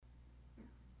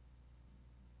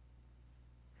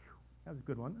That was a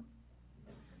good one.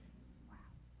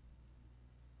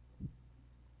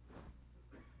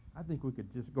 I think we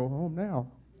could just go home now.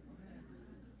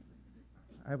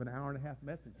 I have an hour and a half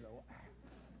message, though.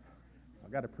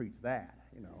 I've got to preach that,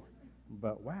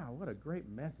 But wow, what a great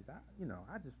message.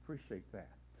 I just appreciate that.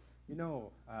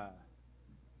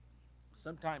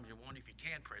 Sometimes you wonder if you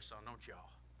can press on, don't y'all?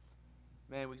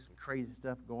 Man, we got some crazy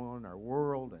stuff going on in our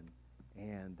world,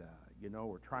 and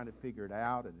we're trying to figure it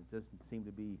out, and it doesn't seem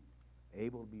to be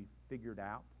able to be figured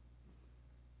out.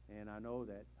 And I know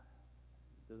that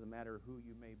it doesn't matter who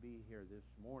you may be here this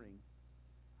morning.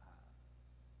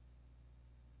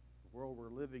 The world we're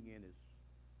living in is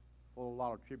full of a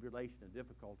lot of tribulation and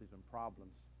difficulties and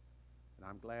problems. And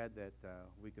I'm glad that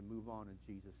we can move on in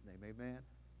Jesus' name. Amen?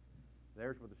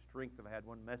 There's where the strength of I had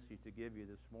one message to give you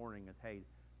this morning. And hey,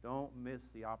 don't miss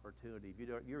the opportunity.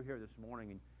 If you're here this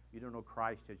morning and you don't know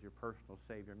Christ as your personal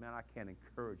Savior, man, I can't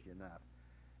encourage you enough.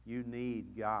 You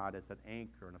need God as an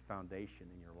anchor and a foundation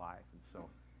in your life. And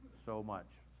so much,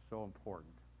 so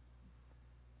important.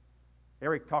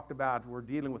 Eric talked about we're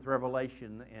dealing with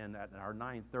Revelation at our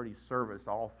 9:30 service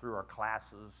all through our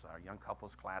classes, our young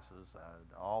couples classes,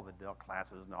 all the adult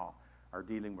classes and all are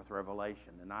dealing with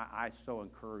Revelation. And I so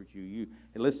encourage you.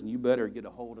 Listen, you better get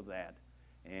a hold of that.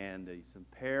 And it's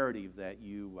imperative that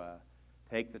you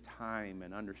take the time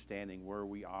and understanding where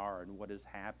we are and what is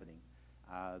happening.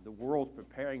 The world's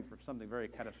preparing for something very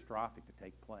catastrophic to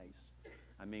take place.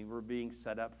 I mean, we're being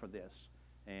set up for this.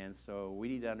 And so we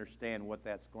need to understand what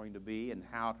that's going to be and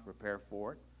how to prepare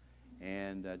for it.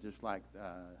 And just like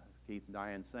Keith and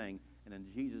Diane saying, and in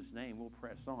Jesus' name, we'll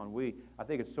press on. I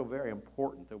think it's so very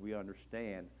important that we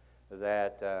understand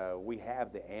that we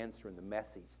have the answer and the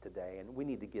message today, and we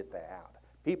need to get that out.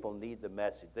 People need the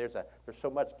message. There's so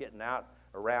much getting out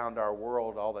around our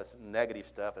world. All this negative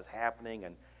stuff is happening,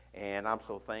 and I'm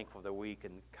so thankful that we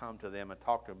can come to them and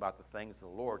talk to them about the things of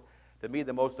the Lord. To me,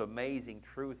 the most amazing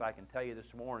truth I can tell you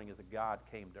this morning is that God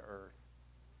came to earth.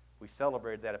 We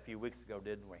celebrated that a few weeks ago,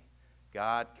 didn't we?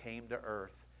 God came to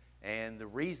earth. And the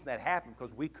reason that happened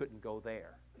because we couldn't go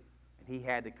there. And He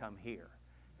had to come here.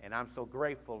 And I'm so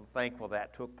grateful and thankful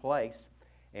that took place.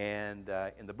 And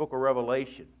in the book of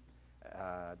Revelation,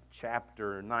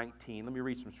 chapter 19, let me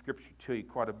read some scripture to you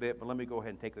quite a bit, but let me go ahead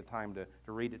and take the time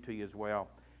to read it to you as well.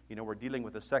 We're dealing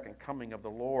with the second coming of the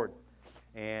Lord.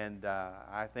 And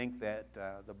I think that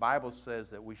the Bible says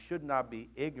that we should not be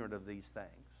ignorant of these things.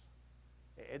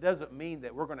 It doesn't mean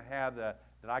that we're going to have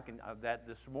that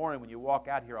this morning when you walk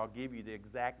out here, I'll give you the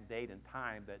exact date and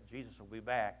time that Jesus will be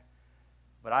back.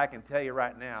 But I can tell you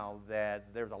right now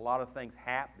that there's a lot of things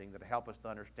happening that help us to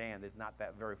understand it's not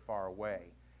that very far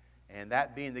away. And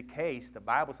that being the case, the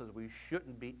Bible says we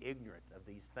shouldn't be ignorant of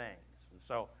these things. And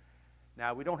so,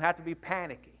 now we don't have to be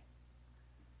panicky.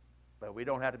 But we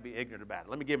don't have to be ignorant about it.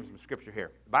 Let me give him some scripture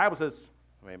here. The Bible says,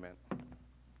 amen.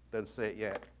 Doesn't say it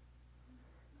yet.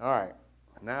 All right.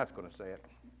 Now it's going to say it.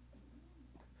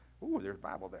 Ooh, there's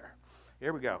Bible there.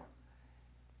 Here we go.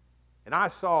 And I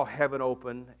saw heaven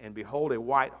open, and behold, a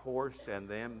white horse, and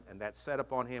that sat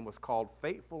upon him was called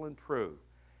Faithful and True.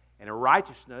 And in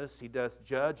righteousness he doth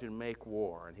judge and make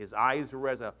war. And his eyes were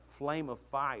as a flame of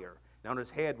fire. And on his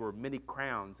head were many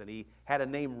crowns, and he had a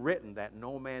name written that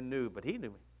no man knew, but he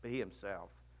knew but he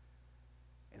himself.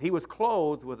 And he was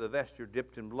clothed with a vesture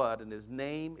dipped in blood, and his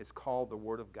name is called the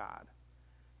Word of God.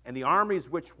 And the armies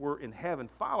which were in heaven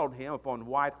followed him upon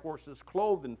white horses,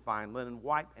 clothed in fine linen,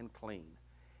 white and clean.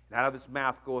 And out of his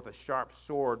mouth goeth a sharp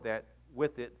sword, that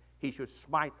with it he should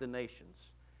smite the nations.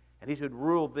 And he should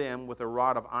rule them with a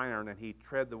rod of iron, and he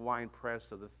tread the winepress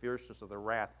of the fierceness of the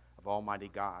wrath of Almighty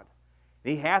God.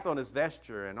 And he hath on his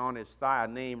vesture and on his thigh a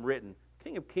name written,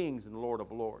 King of Kings and Lord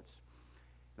of Lords.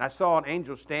 And I saw an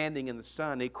angel standing in the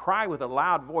sun. He cried with a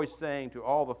loud voice, saying to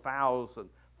all the fowls that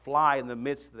fly in the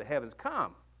midst of the heavens,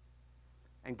 Come,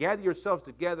 and gather yourselves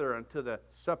together unto the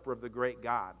supper of the great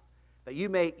God, that you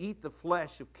may eat the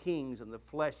flesh of kings, and the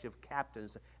flesh of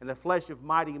captains, and the flesh of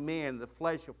mighty men, and the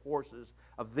flesh of horses,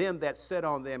 of them that sit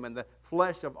on them, and the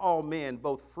flesh of all men,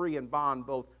 both free and bond,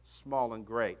 both small and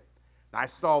great. And I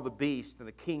saw the beast and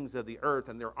the kings of the earth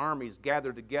and their armies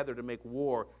gathered together to make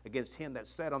war against him that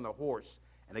sat on the horse,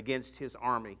 and against his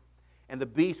army. And the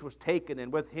beast was taken,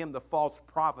 and with him the false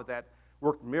prophet that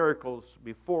worked miracles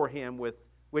before him, with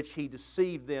which he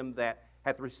deceived them that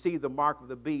hath received the mark of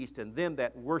the beast, and them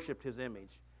that worshipped his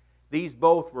image. These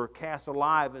both were cast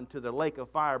alive into the lake of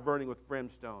fire burning with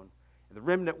brimstone. And the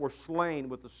remnant were slain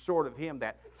with the sword of him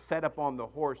that sat upon the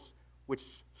horse,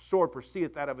 which sword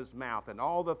proceedeth out of his mouth, and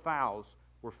all the fowls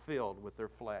were filled with their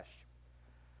flesh.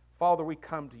 Father, we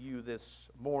come to you this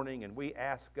morning, and we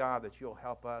ask, God, that you'll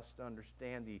help us to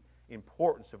understand the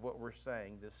importance of what we're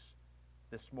saying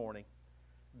this morning.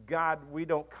 God, we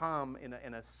don't come in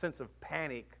a sense of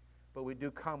panic, but we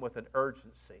do come with an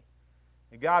urgency.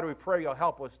 And God, we pray you'll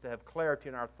help us to have clarity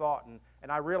in our thought.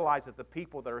 And I realize that the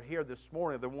people that are here this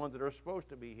morning are the ones that are supposed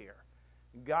to be here.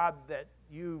 And God, that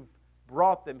you've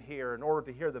brought them here in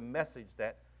order to hear the message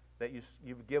that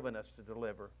you've given us to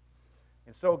deliver.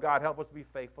 And so, God, help us to be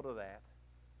faithful to that.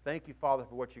 Thank you, Father,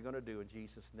 for what you're going to do. In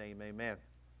Jesus' name, amen.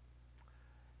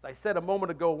 As I said a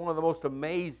moment ago, one of the most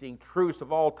amazing truths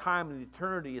of all time and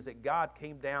eternity is that God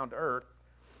came down to earth.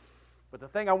 But the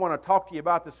thing I want to talk to you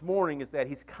about this morning is that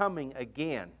He's coming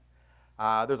again.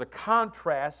 There's a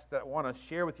contrast that I want to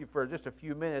share with you for just a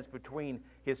few minutes between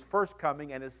His first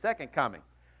coming and His second coming.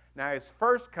 Now, His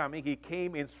first coming, He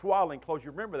came in swaddling clothes.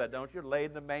 You remember that, don't you? Laid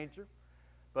in the manger.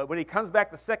 But when He comes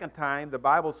back the second time, the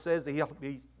Bible says that He'll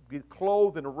be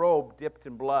clothed in a robe dipped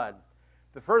in blood.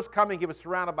 The first coming, He was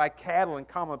surrounded by cattle and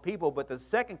common people, but the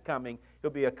second coming,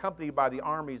 He'll be accompanied by the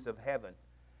armies of heaven.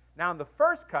 Now, in the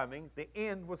first coming, the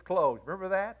end was closed. Remember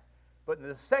that? But in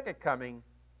the second coming,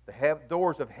 the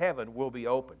doors of heaven will be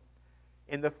open.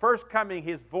 In the first coming,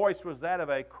 His voice was that of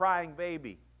a crying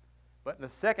baby. But in the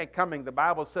second coming, the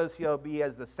Bible says He'll be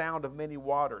as the sound of many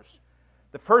waters.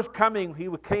 The first coming, He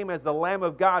came as the Lamb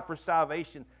of God for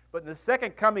salvation. But in the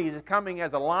second coming, He's coming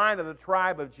as a Lion of the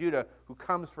tribe of Judah who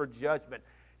comes for judgment.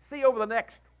 See, over the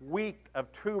next week of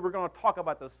two, we're going to talk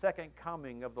about the second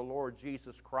coming of the Lord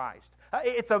Jesus Christ.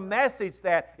 It's a message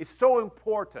that is so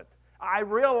important. I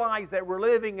realize that we're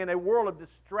living in a world of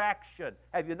distraction.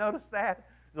 Have you noticed that?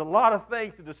 There's a lot of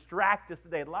things to distract us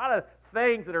today. A lot of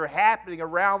things that are happening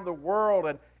around the world,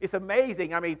 and it's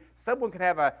amazing. I mean, someone can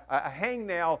have a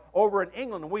hangnail over in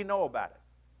England, and we know about it.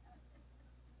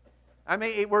 I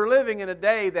mean, we're living in a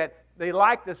day that they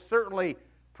like to certainly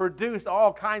produce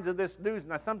all kinds of this news.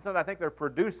 Now, sometimes I think they're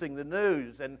producing the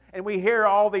news, and we hear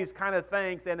all these kind of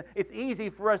things, and it's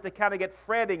easy for us to kind of get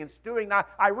fretting and stewing. Now,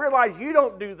 I realize you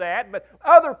don't do that, but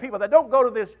other people that don't go to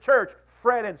this church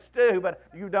fret and stew, but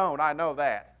you don't. I know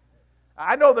that.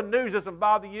 I know the news doesn't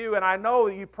bother you, and I know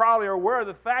that you probably are aware of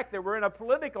the fact that we're in a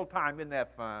political time. Isn't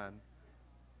that fun?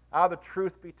 The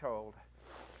truth be told.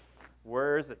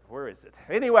 Where is it? Where is it?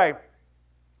 Anyway,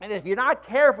 and if you're not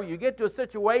careful, you get to a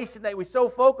situation that we so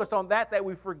focus on that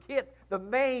we forget the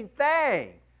main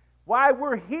thing. Why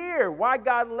we're here, why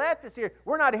God left us here.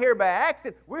 We're not here by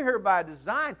accident. We're here by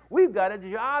design. We've got a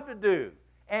job to do.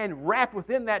 And wrapped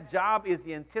within that job is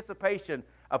the anticipation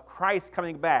of Christ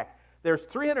coming back. There's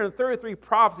 333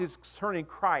 prophecies concerning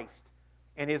Christ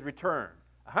and His return.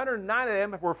 109 of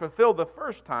them were fulfilled the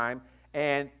first time,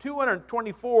 and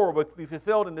 224 will be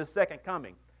fulfilled in the second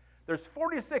coming. There's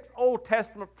 46 Old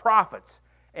Testament prophets,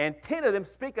 and 10 of them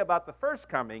speak about the first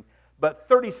coming, but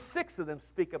 36 of them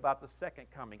speak about the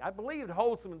second coming. I believe it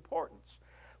holds some importance.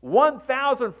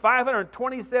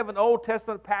 1,527 Old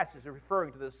Testament passages are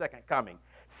referring to the second coming.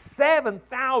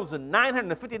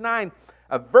 7,959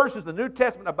 verses in the New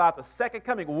Testament about the second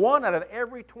coming. 1 out of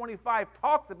every 25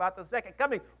 talks about the second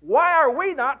coming. Why are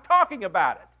we not talking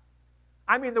about it?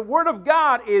 I mean, the Word of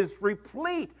God is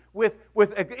replete with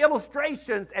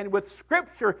illustrations and with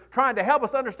Scripture trying to help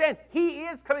us understand He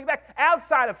is coming back.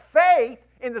 Outside of faith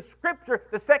in the Scripture,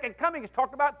 the second coming is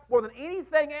talked about more than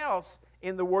anything else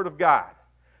in the Word of God.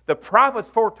 The prophets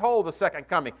foretold the second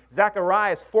coming.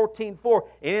 Zechariah 14:4,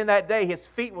 and in that day His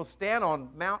feet will stand on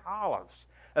Mount Olives.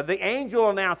 The angel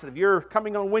announced it. If you're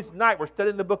coming on Wednesday night, we're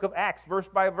studying the book of Acts verse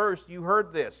by verse. You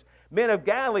heard this. Men of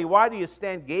Galilee, why do you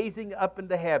stand gazing up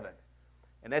into heaven?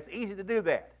 And that's easy to do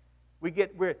that.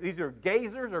 These are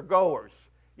gazers or goers.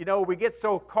 You know, we get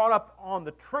so caught up on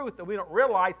the truth that we don't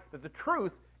realize that the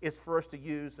truth is for us to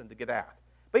use and to get out.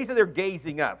 But he said they're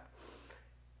gazing up.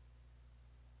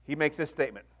 He makes this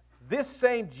statement. This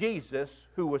same Jesus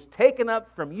who was taken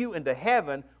up from you into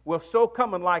heaven will so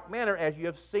come in like manner as you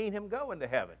have seen Him go into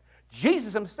heaven.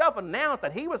 Jesus Himself announced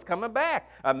that He was coming back.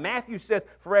 Matthew says,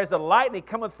 for as the lightning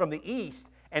cometh from the east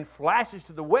and flashes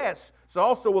to the west, so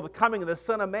also will the coming of the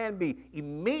Son of Man be.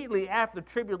 Immediately after the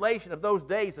tribulation of those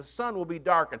days, the sun will be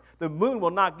darkened, the moon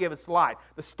will not give its light,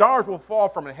 the stars will fall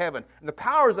from heaven, and the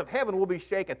powers of heaven will be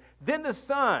shaken. Then the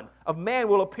Son of Man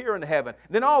will appear in heaven.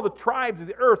 Then all the tribes of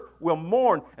the earth will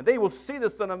mourn, and they will see the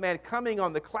Son of Man coming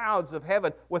on the clouds of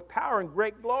heaven with power and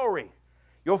great glory.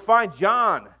 You'll find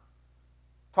John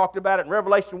talked about it in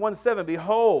Revelation 1:7.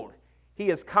 Behold, He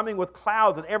is coming with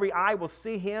clouds, and every eye will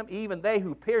see Him, even they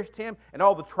who pierced Him, and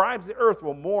all the tribes of the earth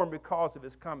will mourn because of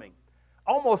His coming.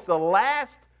 Almost the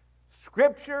last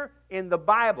scripture in the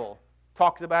Bible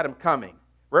talks about Him coming.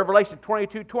 Revelation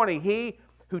 22:20, He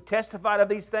who testified of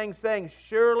these things, saying,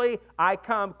 surely I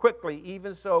come quickly,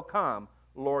 even so come,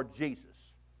 Lord Jesus.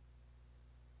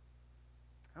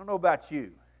 I don't know about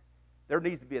you. There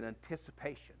needs to be an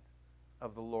anticipation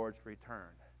of the Lord's return.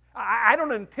 I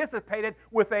don't anticipate it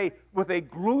with a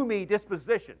gloomy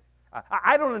disposition.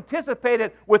 I don't anticipate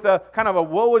it with a kind of a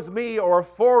woe is me or a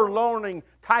forlorning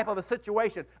type of a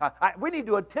situation. We need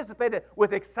to anticipate it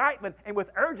with excitement and with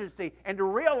urgency, and to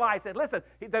realize that, listen,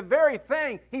 the very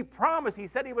thing He promised, He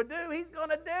said He would do, He's going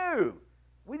to do.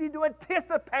 We need to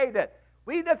anticipate it.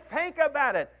 We need to think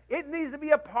about it. It needs to be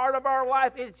a part of our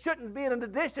life. It shouldn't be an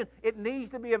addition. It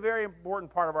needs to be a very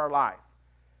important part of our life.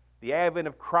 The advent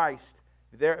of Christ,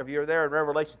 if you're there in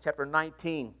Revelation chapter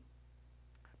 19,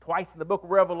 twice in the book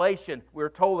of Revelation, we were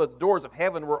told that the doors of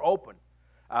heaven were open.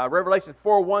 Revelation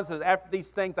 4:1 says, after these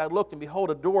things I looked, and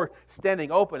behold, a door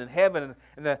standing open in heaven.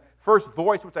 And the first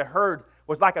voice which I heard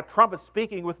was like a trumpet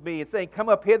speaking with me and saying, come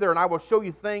up hither, and I will show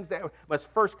you things that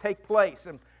must first take place.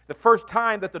 And the first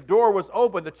time that the door was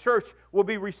open, the church will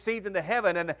be received into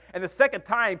heaven. And the second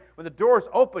time, when the door is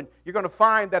open, you're going to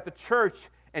find that the church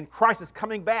and Christ is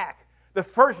coming back. The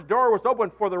first door was open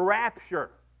for the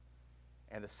rapture.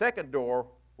 And the second door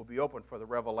will be open for the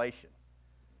revelation.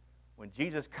 When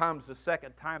Jesus comes the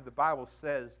second time, the Bible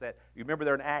says that, you remember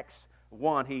there in Acts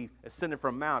 1, He ascended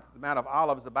from the Mount of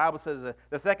Olives. The Bible says that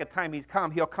the second time He's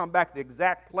come, He'll come back to the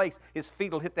exact place. His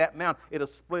feet will hit that mount. It'll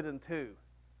split in two.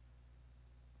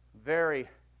 Very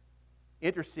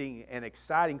interesting and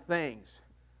exciting things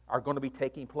are going to be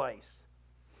taking place.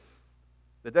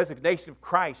 The designation of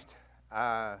Christ,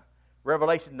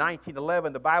 Revelation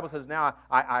 19:11, the Bible says, now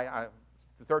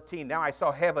 13, now I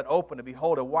saw heaven open, and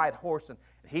behold, a white horse, and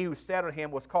he who sat on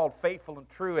him was called Faithful and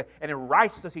True, and in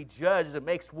righteousness he judges and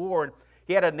makes war. And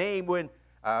he had a name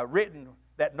written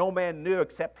that no man knew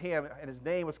except him, and his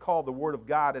name was called the Word of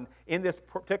God. And in this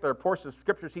particular portion of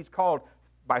Scriptures, he's called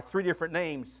by three different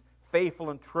names: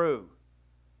 Faithful and True,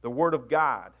 the Word of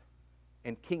God,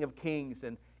 and King of Kings.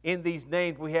 And in these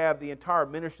names we have the entire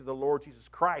ministry of the Lord Jesus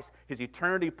Christ, His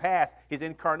eternity past, His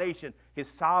incarnation, His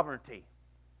sovereignty.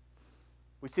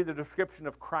 We see the description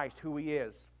of Christ, who He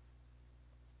is.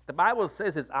 The Bible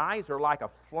says His eyes are like a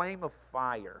flame of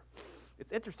fire.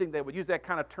 It's interesting that we use that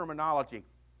kind of terminology.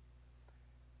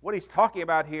 What He's talking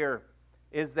about here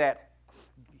is that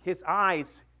His eyes,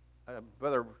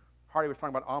 Brother Hardy was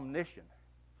talking about omniscient.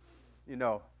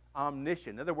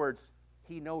 Omniscient. In other words,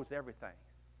 He knows everything.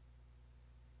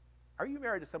 Are you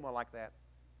married to someone like that?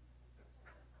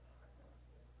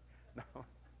 No.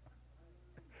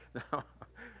 No.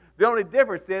 The only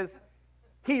difference is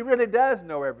He really does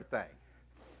know everything.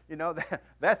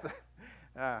 That's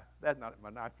not my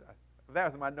notes. If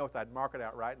that was my notes, I'd mark it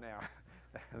out right now.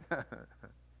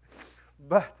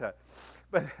 But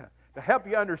to help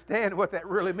you understand what that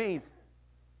really means,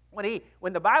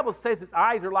 when the Bible says His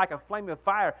eyes are like a flame of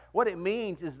fire, what it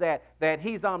means is that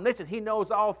He's omniscient. He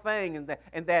knows all things,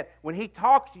 and that when He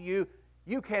talks to you,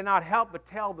 you cannot help but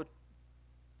tell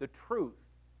the truth.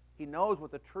 He knows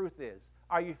what the truth is.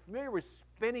 Are you familiar with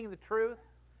spinning the truth?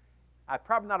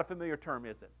 Probably not a familiar term,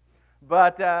 is it?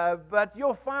 But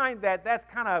you'll find that that's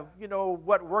kind of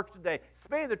what works today.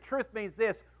 Spinning the truth means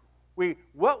this: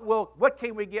 what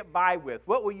can we get by with?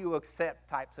 What will you accept?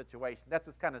 Type situation. That's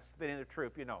what's kind of spinning the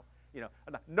truth.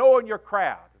 Knowing your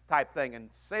crowd type thing, and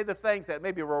say the things that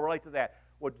maybe will relate to that.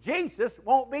 Well, Jesus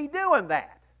won't be doing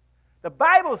that. The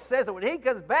Bible says that when He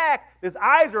comes back, His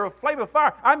eyes are a flame of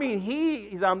fire. I mean,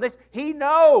 He's omniscient. He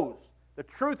knows. The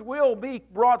truth will be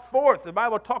brought forth. The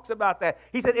Bible talks about that.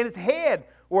 He said in His head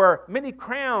were many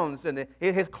crowns, and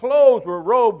His clothes were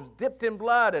robes dipped in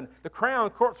blood, and the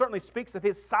crown certainly speaks of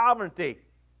His sovereignty.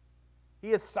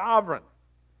 He is sovereign.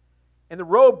 And the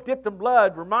robe dipped in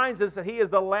blood reminds us that He is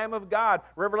the Lamb of God.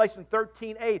 Revelation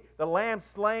 13:8, the Lamb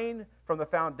slain from the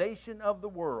foundation of the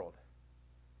world.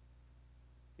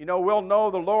 We'll know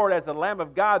the Lord as the Lamb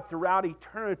of God throughout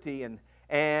eternity,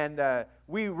 and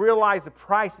we realize the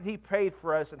price that He paid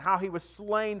for us and how He was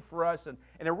slain for us. And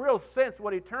in a real sense,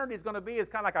 what eternity is going to be is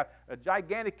kind of like a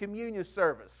gigantic communion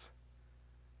service.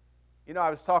 I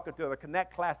was talking to a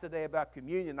Connect class today about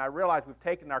communion, and I realized we've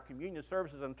taken our communion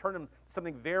services and turned them to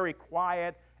something very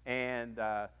quiet and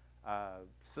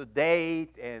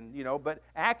sedate, but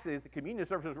actually the communion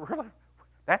services really,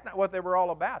 that's not what they were all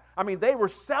about. I mean, they were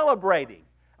celebrating.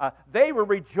 They were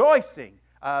rejoicing.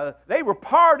 They were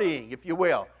partying, if you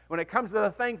will, when it comes to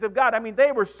the things of God. I mean,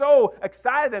 they were so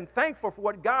excited and thankful for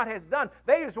what God has done.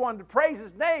 They just wanted to praise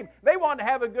His name. They wanted to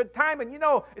have a good time. And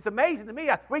it's amazing to me.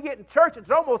 We get in church,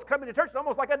 coming to church is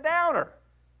almost like a downer.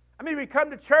 I mean, we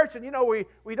come to church and,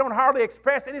 we don't hardly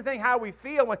express anything how we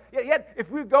feel. Yet,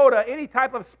 if we go to any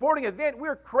type of sporting event,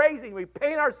 we're crazy. We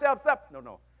paint ourselves up.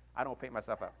 No, I don't paint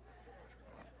myself up.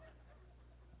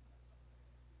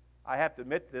 I have to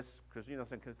admit this because,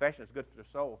 some confession is good for the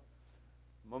soul.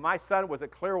 When my son was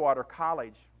at Clearwater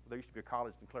College, there used to be a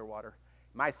college in Clearwater,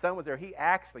 my son was there, he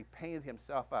actually painted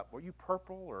himself up. Were you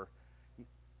purple or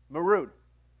maroon?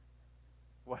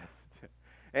 What is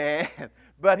it?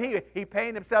 But he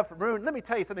painted himself maroon. Let me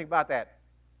tell you something about that.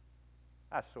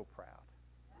 I was so proud.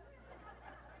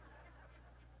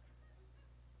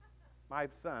 My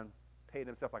son painted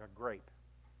himself like a grape.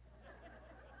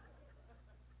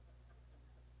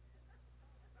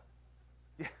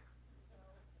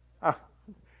 Yeah.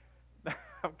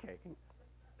 Okay.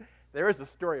 There is a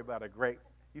story about a grape.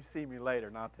 You see me later,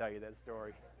 and I'll tell you that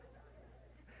story.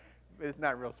 But it's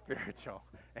not real spiritual,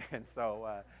 and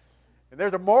so and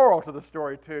there's a moral to the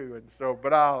story too. And so,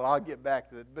 but I'll get back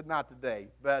to it, but not today.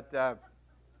 But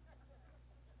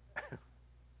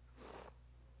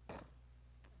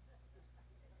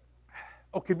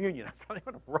communion. I'm trying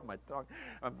to rub my tongue.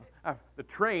 The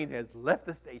train has left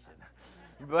the station,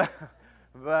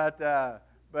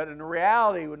 but in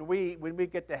reality, when we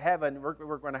get to heaven,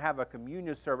 we're going to have a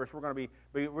communion service. We're going to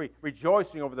be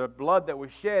rejoicing over the blood that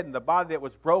was shed and the body that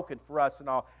was broken for us and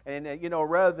all. And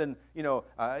rather than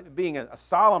being a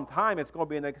solemn time, it's going to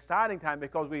be an exciting time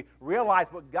because we realize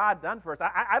what God done for us.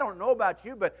 I don't know about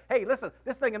you, but hey, listen,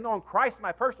 this thing of knowing Christ,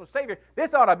 my personal Savior,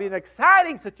 this ought to be an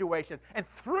exciting situation and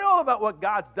thrilled about what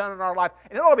God's done in our life.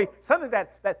 And it ought to be something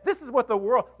that this is what the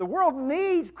world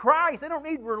needs Christ. They don't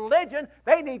need religion.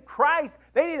 They need Christ.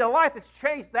 They need a life that's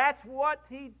changed. That's what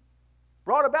He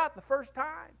brought about the first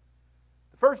time.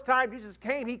 The first time Jesus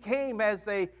came, He came as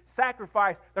a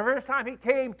sacrifice. The first time He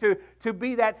came to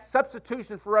be that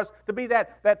substitution for us, to be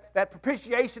that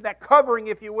propitiation, that covering,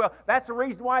 if you will. That's the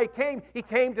reason why He came. He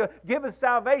came to give us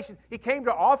salvation. He came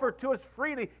to offer it to us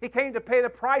freely. He came to pay the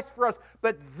price for us.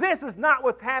 But this is not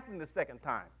what's happening the second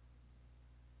time.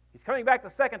 He's coming back the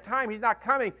second time. He's not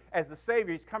coming as the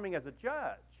Savior. He's coming as a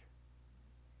judge.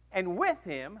 And with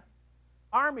Him,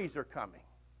 armies are coming.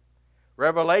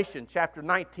 Revelation chapter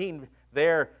 19,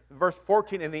 there, verse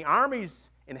 14, and the armies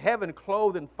in heaven,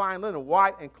 clothed in fine linen,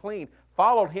 white and clean,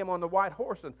 followed Him on the white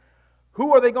horse. And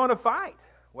who are they going to fight?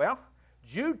 Well,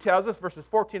 Jude tells us, verses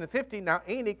 14 and 15, now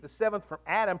Enoch, the seventh from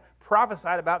Adam,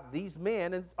 prophesied about these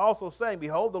men, and also saying,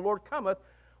 behold, the Lord cometh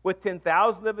with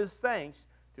 10,000 of His saints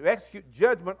to execute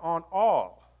judgment on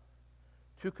all,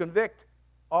 to convict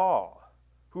all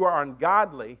who are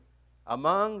ungodly,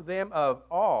 among them of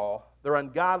all their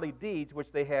ungodly deeds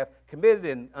which they have committed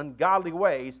in ungodly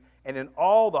ways, and in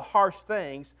all the harsh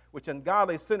things which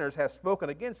ungodly sinners have spoken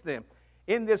against them.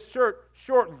 In this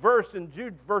short verse in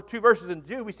Jude, two verses in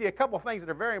Jude, we see a couple of things that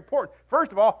are very important.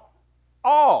 First of all.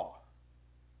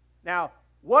 Now,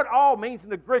 what all means in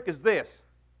the Greek is this: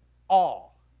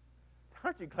 all.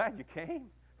 Aren't you glad you came?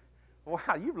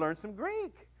 Wow, you've learned some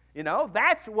Greek.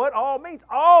 That's what all means.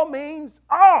 All means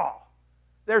all.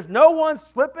 There's no one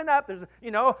slipping up.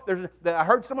 I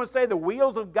heard someone say the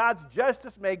wheels of God's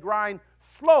justice may grind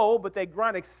slow, but they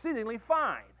grind exceedingly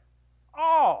fine.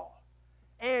 All.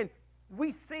 And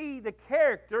we see the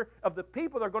character of the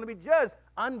people that are going to be judged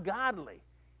ungodly.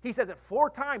 He says it 4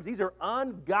 times. These are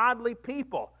ungodly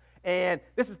people. And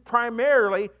this is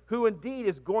primarily who indeed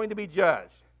is going to be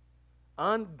judged.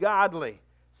 Ungodly.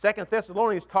 2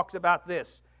 Thessalonians talks about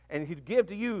this. And He'd give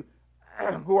to you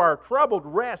who are troubled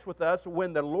rest with us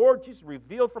when the Lord Jesus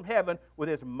revealed from heaven with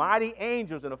His mighty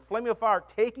angels in a flame of fire,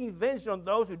 taking vengeance on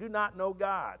those who do not know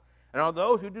God and on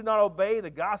those who do not obey the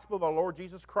gospel of our Lord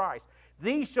Jesus Christ.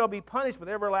 These shall be punished with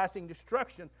everlasting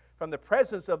destruction from the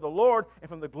presence of the Lord and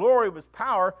from the glory of His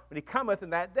power when He cometh in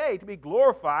that day, to be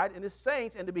glorified in His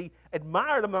saints and to be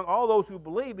admired among all those who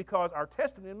believe, because our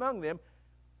testimony among them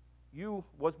you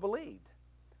was believed.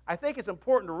 I think it's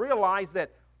important to realize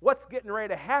that what's getting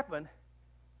ready to happen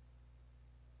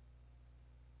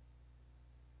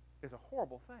is a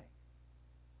horrible thing.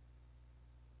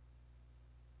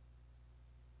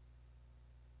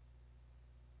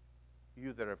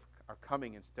 You that are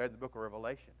coming and study the book of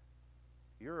Revelation,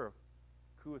 you're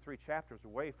 2 or 3 chapters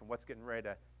away from what's getting ready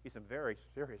to be some very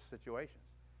serious situations.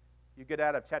 You get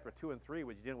out of chapter 2 and 3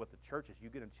 when you're dealing with the churches, you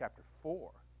get in chapter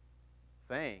 4.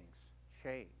 Things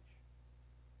change.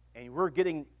 And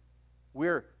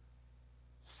we're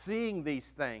seeing these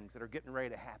things that are getting ready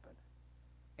to happen.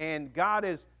 And God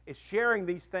is sharing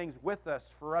these things with us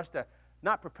for us to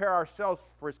not prepare ourselves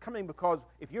for His coming, because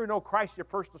if you know Christ your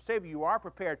personal Savior, you are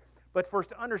prepared. But for us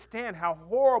to understand how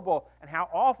horrible and how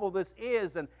awful this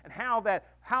is, and how that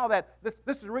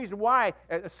this is the reason why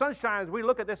at Sunshine, as we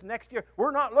look at this next year,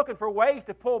 we're not looking for ways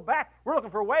to pull back. We're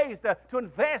looking for ways to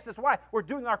invest. That's why we're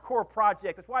doing our core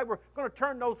project. That's why we're going to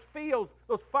turn those fields,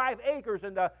 those 5 acres,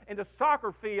 into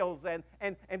soccer fields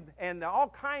and all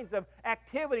kinds of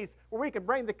activities where we can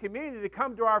bring the community to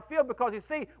come to our field, because, you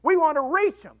see, we want to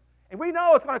reach them. And we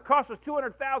know it's going to cost us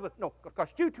 $200,000. No, it's going to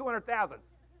cost you $200,000.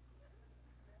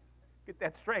 Get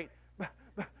that straight.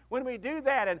 But when we do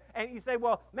that, and you say,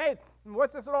 well, man,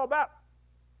 what's this all about?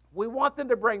 We want them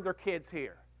to bring their kids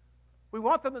here. We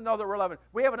want them to know that we're loving.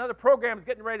 We have another program that's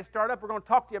getting ready to start up. We're going to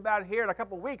talk to you about it here in a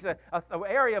couple of weeks, an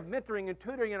area of mentoring and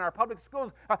tutoring in our public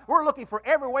schools. We're looking for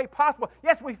every way possible.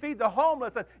 Yes, we feed the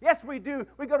homeless, and yes, we do.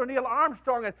 We go to Neil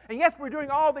Armstrong, and yes, we're doing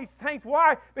all these things.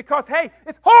 Why? Because, hey,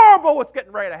 it's horrible what's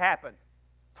getting ready to happen.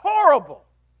 It's horrible.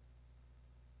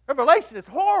 Revelation is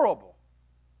horrible.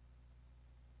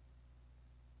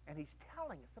 And he's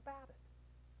telling us about it.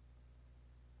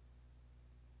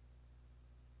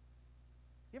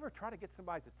 You ever try to get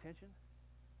somebody's attention?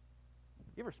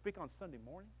 You ever speak on Sunday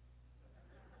morning?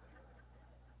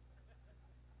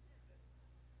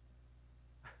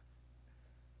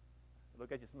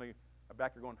 Look at you, some of you are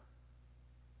back there going,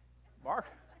 Mark,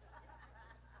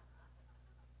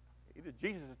 either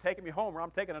Jesus is taking me home or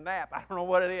I'm taking a nap. I don't know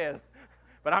what it is,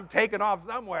 but I'm taking off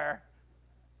somewhere.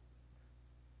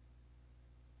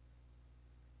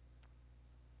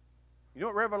 You know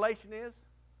what revelation is?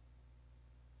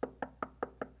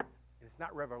 It's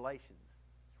not revelations,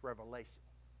 it's revelation.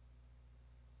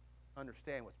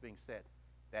 Understand what's being said.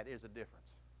 That is a difference.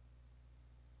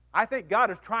 I think God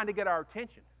is trying to get our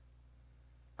attention.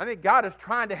 I think God is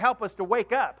trying to help us to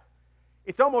wake up.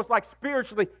 It's almost like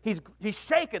spiritually, He's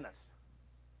shaking us.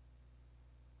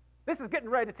 This is getting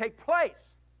ready to take place.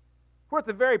 We're at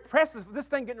the very precipice of this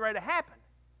thing getting ready to happen.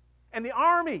 And the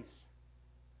armies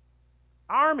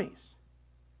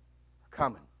are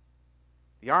coming.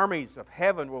 The armies of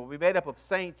heaven will be made up of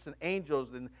saints and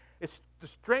angels. And it's the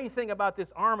strange thing about this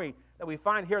army that we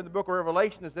find here in the book of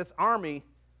Revelation is this army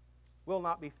will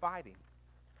not be fighting.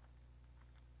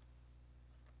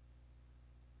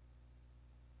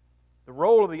 The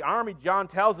role of the army, John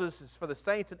tells us, is for the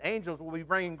saints and angels will be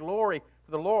bringing glory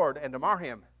to the Lord and to mark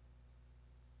Him.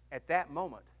 At that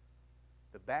moment,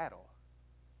 the battle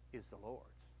is the Lord's.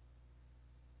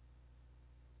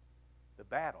 The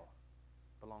battle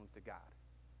belongs to God.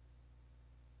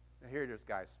 Now here it is,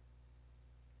 guys.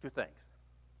 2 things.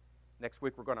 Next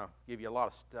week we're going to give you a lot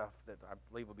of stuff that I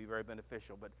believe will be very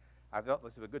beneficial, but I felt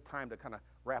this is a good time to kind of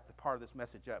wrap the part of this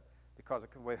message up because of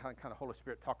the way kind of Holy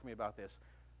Spirit talked to me about this.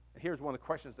 And here's one of the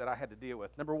questions that I had to deal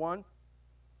with. Number 1,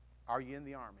 are you in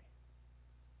the army?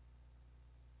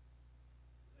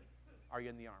 Are you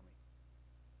in the army?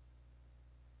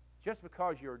 Just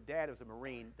because your dad is a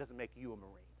Marine doesn't make you a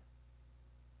Marine.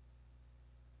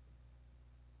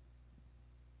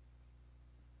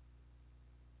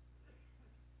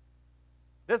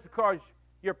 Just because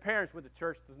your parents went to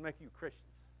church doesn't make you Christians.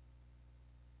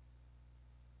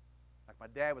 Like my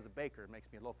dad was a baker, it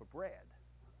makes me a loaf of bread.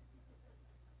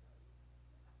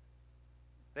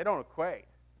 They don't equate.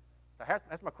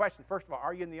 That's my question. First of all,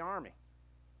 are you in the army?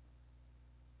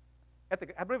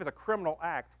 I believe it's a criminal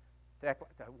act to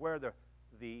wear the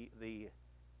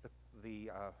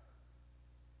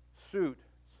suit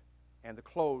and the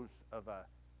clothes of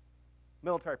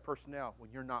military personnel when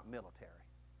you're not military.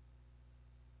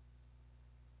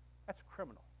 That's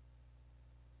criminal.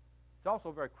 It's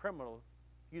also very criminal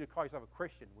for you to call yourself a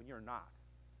Christian when you're not.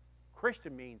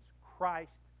 Christian means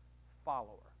Christ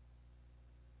follower.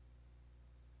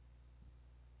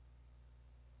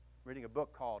 I'm reading a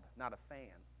book called Not a Fan.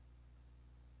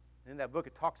 And in that book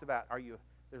it talks about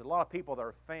there's a lot of people that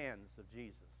are fans of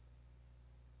Jesus.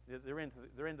 They're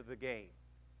into the game,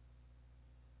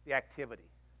 the activity,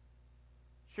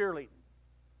 cheerleading.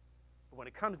 But when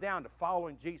it comes down to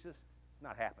following Jesus, it's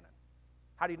not happening.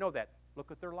 How do you know that? Look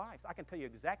at their lives. I can tell you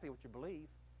exactly what you believe.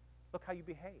 Look how you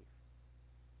behave.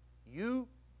 You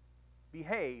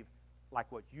behave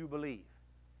like what you believe.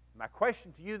 My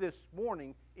question to you this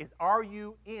morning is, are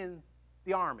you in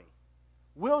the army?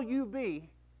 Will you be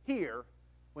here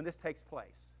when this takes place?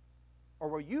 Or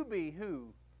will you be who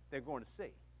they're going to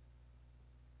see?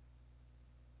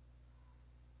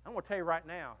 I'm going to tell you right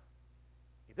now,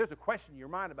 if there's a question in your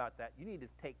mind about that, you need to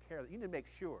take care of it. You need to make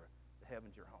sure that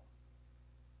heaven's your home.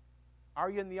 Are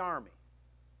you in the army?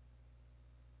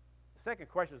 The second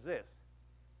question is this.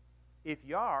 If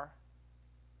you are,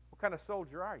 what kind of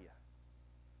soldier are you?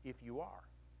 If you are.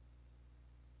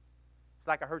 It's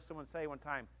like I heard someone say one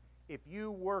time, if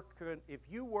you were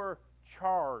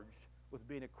charged with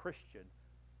being a Christian,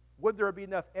 would there be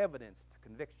enough evidence to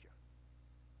convict you?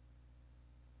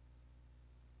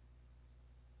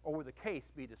 Or would the case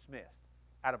be dismissed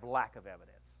out of lack of evidence?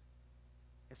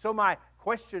 And so my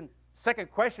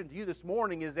second question to you this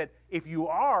morning is that if you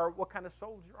are, what kind of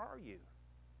soldier are you?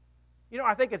 You know,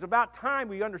 I think it's about time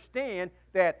we understand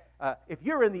that if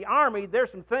you're in the Army, there's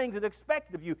some things that are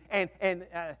expected of you. And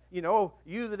you know,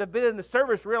 you that have been in the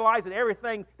service realize that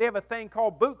everything, they have a thing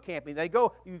called boot camping. You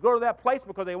go to that place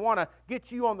because they want to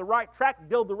get you on the right track,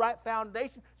 build the right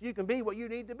foundation so you can be what you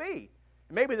need to be.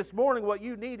 And maybe this morning what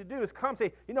you need to do is come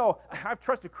say, you know, I've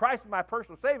trusted Christ as my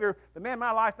personal Savior, but man,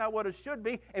 my life's not what it should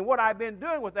be. And what I've been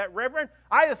doing with that, Reverend,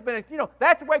 I just been, you know,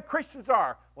 that's the way Christians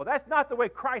are. Well, that's not the way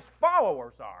Christ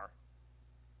followers are.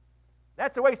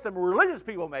 That's the way some religious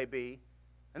people may be.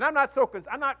 And I'm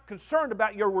not concerned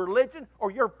about your religion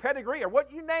or your pedigree or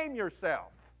what you name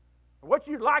yourself or what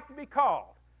you'd like to be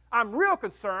called. I'm real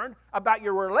concerned about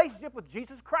your relationship with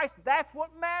Jesus Christ. That's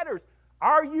what matters.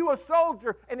 Are you a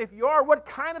soldier? And if you are, what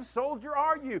kind of soldier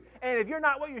are you? And if you're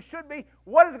not what you should be,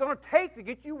 what is it going to take to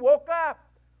get you woke up?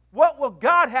 What will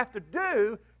God have to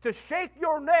do to shake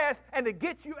your nest and to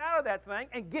get you out of that thing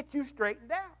and get you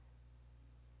straightened out?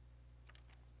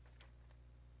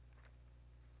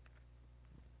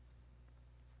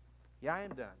 Yeah, I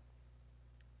am done.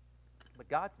 But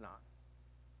God's not.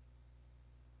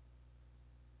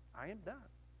 I am done.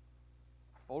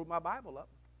 I folded my Bible up.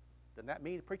 Doesn't that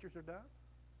mean the preachers are done?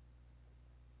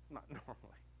 Not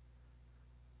normally.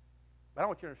 But I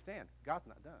want you to understand, God's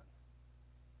not done.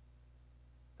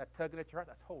 That tugging at your heart,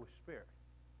 that's Holy Spirit.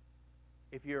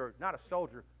 If you're not a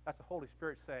soldier, that's the Holy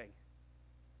Spirit saying,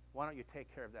 why don't you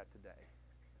take care of that today?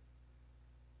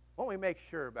 Why don't we make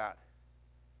sure about,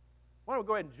 why don't we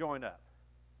go ahead and join up?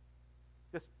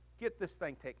 Just get this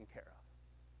thing taken care of.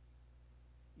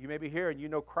 You may be here and you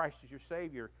know Christ is your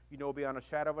Savior. You know beyond a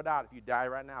shadow of a doubt if you die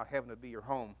right now, heaven will be your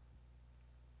home.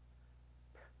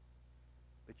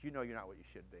 But you know you're not what you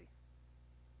should be.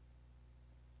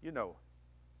 You know.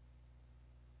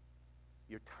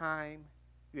 Your time,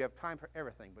 you have time for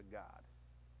everything but God.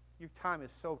 Your time is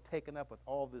so taken up with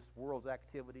all this world's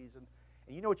activities. And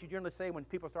you know what you generally say when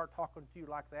people start talking to you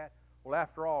like that? Well,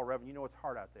 after all, Reverend, you know it's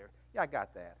hard out there. Yeah, I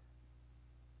got that.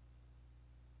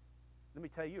 Let me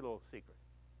tell you a little secret.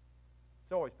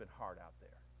 It's always been hard out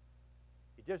there.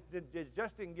 It just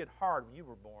didn't get hard when you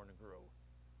were born and grew.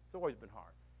 It's always been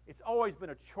hard. It's always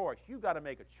been a choice. You've got to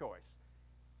make a choice.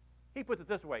 He puts it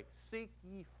this way, seek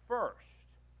ye first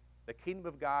the kingdom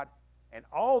of God, and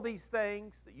all these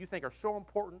things that you think are so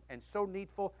important and so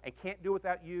needful and can't do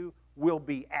without you will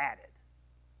be added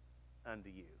unto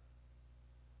you.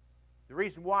 The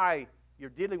reason why you're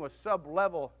dealing with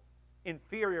sub-level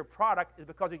inferior product is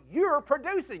because you're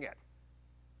producing it.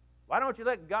 Why don't you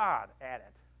let God add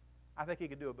it? I think He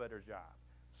could do a better job.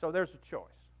 So there's a choice.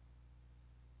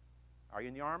 Are you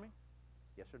in the Army?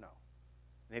 Yes or no?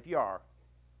 And if you are,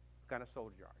 what kind of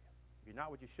soldier are you? If you're not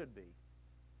what you should be,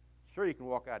 sure you can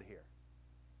walk out of here.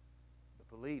 But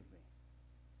believe me,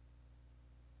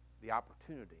 the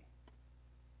opportunity,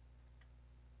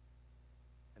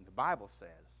 and the Bible says,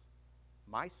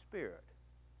 my spirit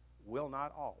will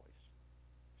not always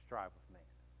strive with man.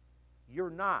 You're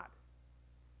not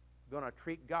going to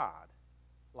treat God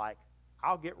like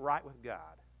I'll get right with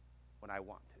God when I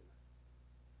want to.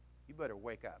 You better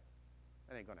wake up.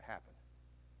 That ain't going to happen.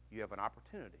 You have an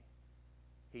opportunity.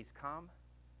 He's come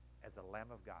as the Lamb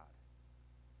of God.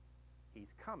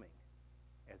 He's coming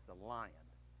as the Lion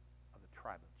of the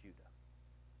tribe of Judah.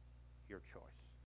 Your choice.